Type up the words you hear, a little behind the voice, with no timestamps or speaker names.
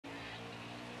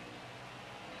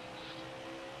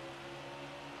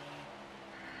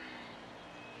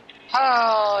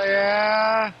Hell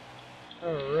yeah!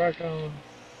 I reckon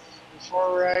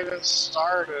before we even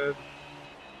started.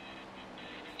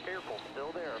 Careful,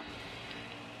 still there.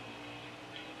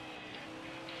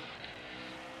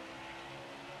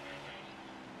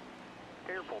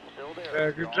 Careful, still there.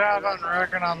 Yeah, good job on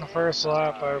wrecking on the first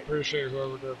lap. I appreciate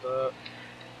whoever did that.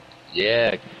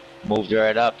 Yeah, moved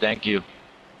right up. Thank you.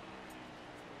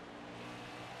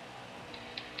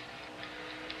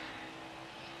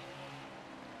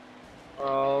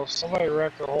 Well, somebody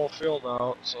wrecked the whole field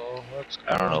out, so that's good.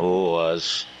 I don't know who it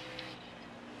was.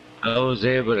 I was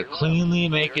able to cleanly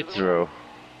make it through.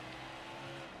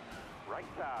 Right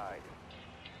side.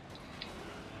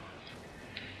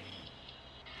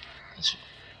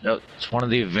 It's one of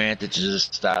the advantages of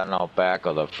starting out back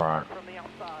or the front. From the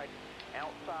outside.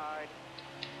 Outside.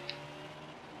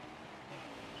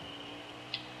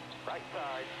 Right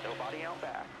side. Nobody out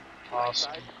back.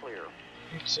 Awesome. Right side's clear.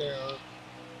 Let's see,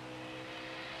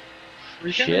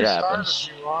 we can Shit restart happens.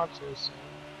 if you want to. So.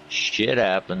 Shit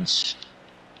happens.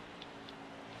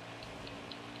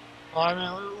 Well, I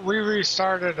mean, we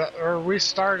started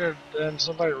and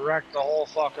somebody wrecked the whole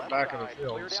fucking back of the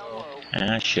field, so.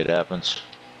 Yeah, shit happens.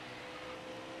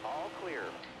 All clear.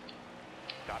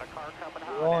 Got a car coming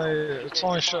high. It's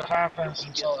only shit happens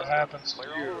until it happens to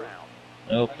you.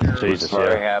 Nope. Jesus, It's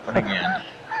probably yeah. happen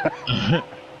again.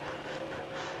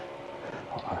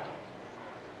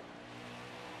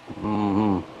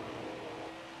 Mm-hmm.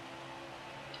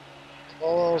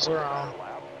 All those around.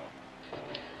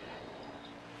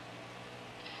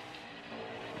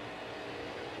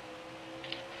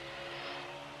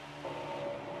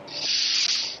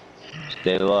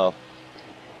 Stay low.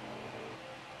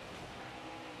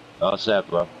 All set,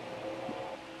 bro.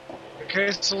 In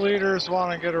case the leaders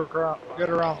want to get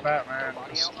around Batman,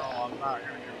 just know I'm not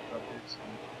going to give it up easy.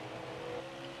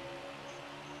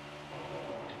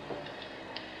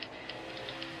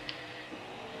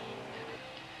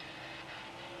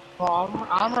 Well,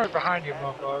 I'm right behind you,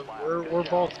 Mumbo. We're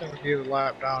both going to get a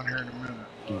lap down here in a minute.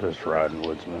 I'm just riding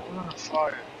Woodsmith. We're going to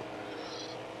fight.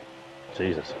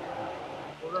 Jesus.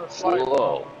 We're going to fight.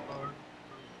 Whoa.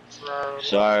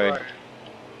 Sorry. I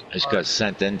just got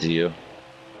sent into you.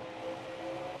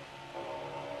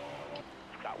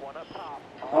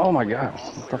 Oh my god.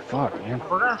 What the fuck, man?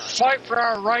 We're going to fight for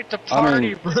our right to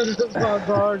party, my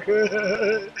dog.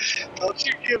 Don't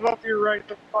you give up your right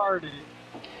to party.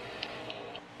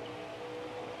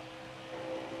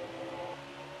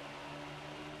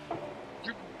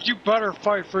 You better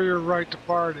fight for your right to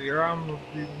party, or I'm gonna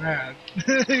be mad.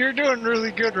 You're doing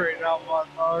really good right now, my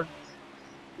dog.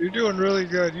 You're doing really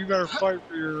good. You better fight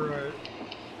for your right.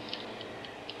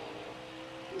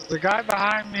 The guy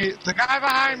behind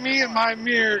me in my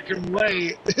mirror can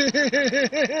wait.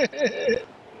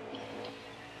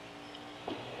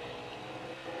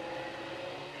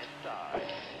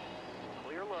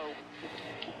 Clear low.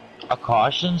 A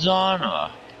caution's on?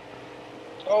 Or?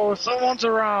 Oh, someone's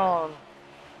around.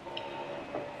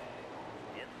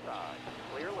 Inside.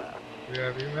 Clear left.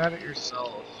 Yeah, be mad at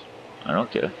yourself. I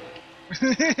don't care.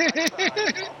 Clear.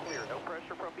 No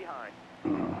pressure from behind.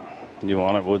 You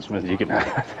want it, Woodsmith? You can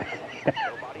have it.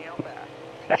 Nobody out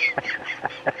back.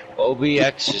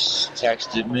 OBX just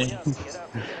texted me. Get up.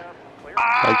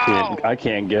 Clear. I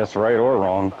can't guess right or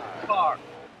wrong. Fuck.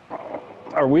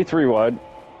 Are we 3 wide?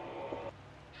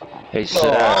 Hey, Oh sir.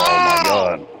 my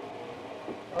god.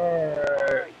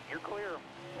 Alright. You're clear.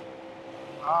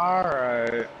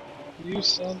 Alright. You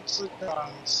sons of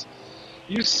guns.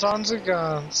 You sons of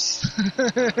guns.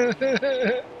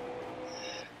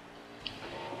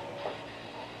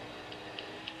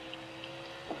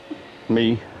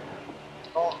 Me.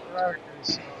 Don't wreck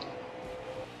yourself.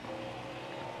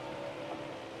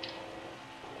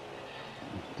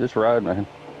 Just ride, man.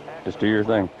 Just do your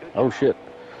thing. Oh shit.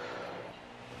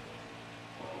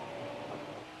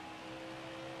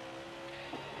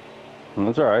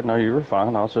 That's alright. No, you were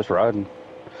fine. I was just riding.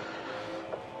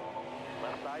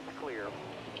 Left side's clear.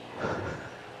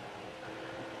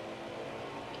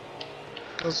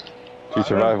 Did you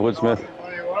survive, Woodsmith?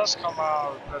 Anybody was come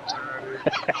out of the pits already.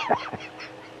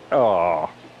 Oh,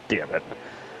 damn it.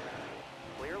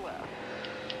 Clear left.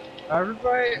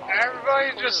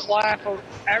 Everybody just laugh.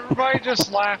 Everybody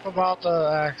just laugh about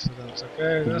the accidents.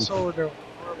 Okay, that's what we're doing.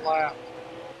 We're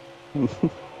laughing.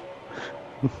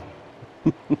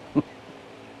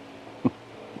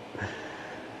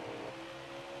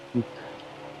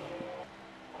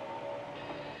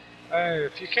 Hey,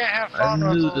 if you can't have I fun knew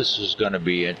with it, this was gonna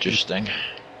be interesting.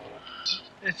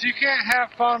 if you can't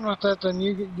have fun with it, then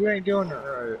you ain't doing it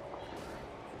right.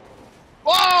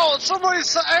 Whoa!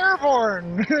 Somebody's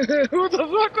airborne! Who the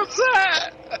fuck was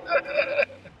that?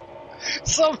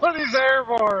 Somebody's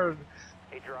airborne.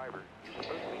 Hey, driver, you're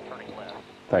supposed to be turning left.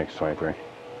 Thanks, 23.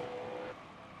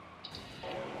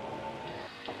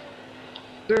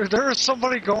 Dude, there's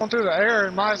somebody going through the air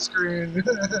in my screen.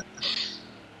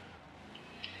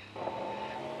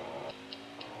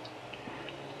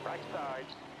 Right side.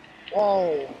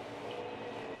 Whoa.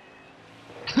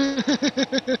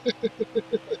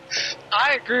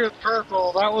 I agree with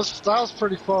purple. That was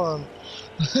pretty fun.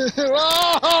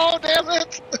 Oh, damn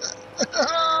it!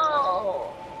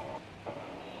 Oh.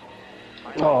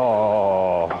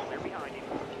 Oh, Clear behind you.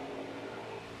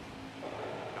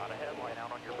 Got a headlight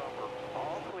out on your bumper.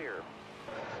 All clear.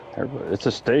 everybody, it's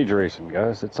a stage racing,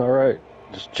 guys. It's all right.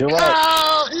 Just chill out.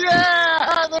 Oh,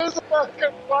 yeah! There's a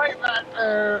fucking fight back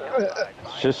there.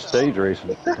 It's just stage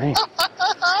racing. Dang.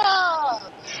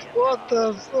 What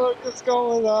the fuck is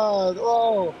going on?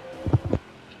 Oh.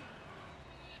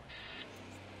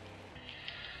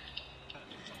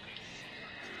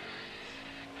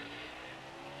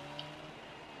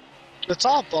 It's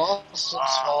all Boston's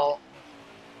fault.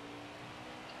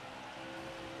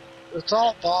 It's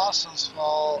all Boston's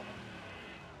fault.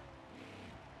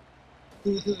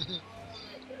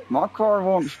 My car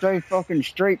won't stay fucking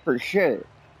straight for shit.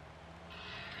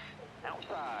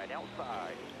 Outside,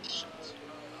 outside.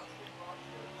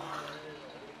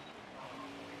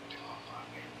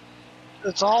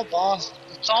 It's all Boston.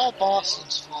 It's all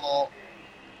Boston's fault.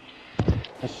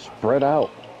 Just spread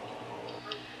out.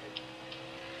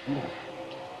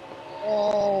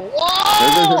 Oh, There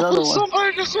goes another whoa! one.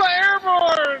 Somebody just went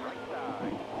airborne! Right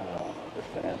side.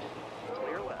 Understand.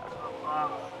 Clear left.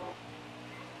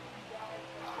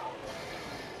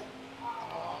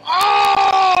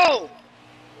 Oh!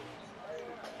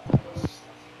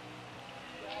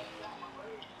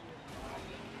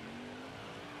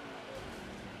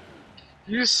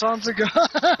 You sons of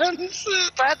guns!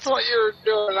 That's what you were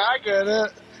doing. I get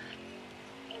it.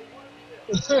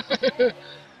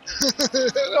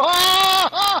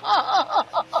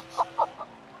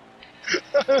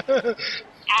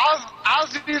 I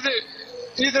was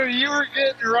either you were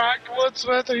getting rocked,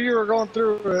 Woodsmith, or you were going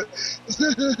through it.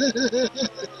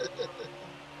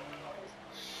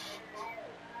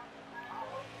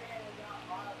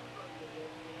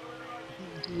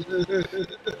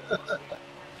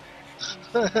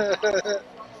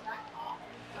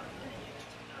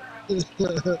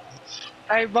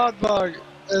 Hey, Budbug.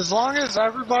 As long as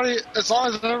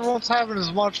everyone's having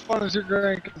as much fun as your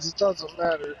grandkids, it doesn't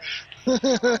matter.